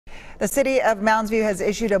The city of Mounds View has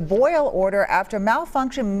issued a boil order after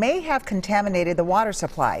malfunction may have contaminated the water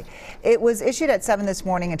supply. It was issued at 7 this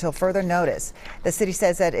morning until further notice. The city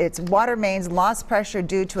says that its water mains lost pressure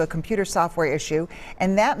due to a computer software issue,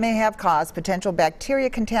 and that may have caused potential bacteria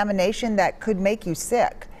contamination that could make you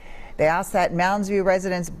sick. They ask that Mounds View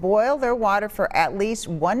residents boil their water for at least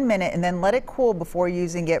 1 minute and then let it cool before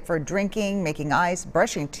using it for drinking, making ice,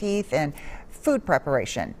 brushing teeth, and food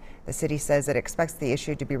preparation. The city says it expects the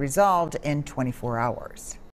issue to be resolved in 24 hours.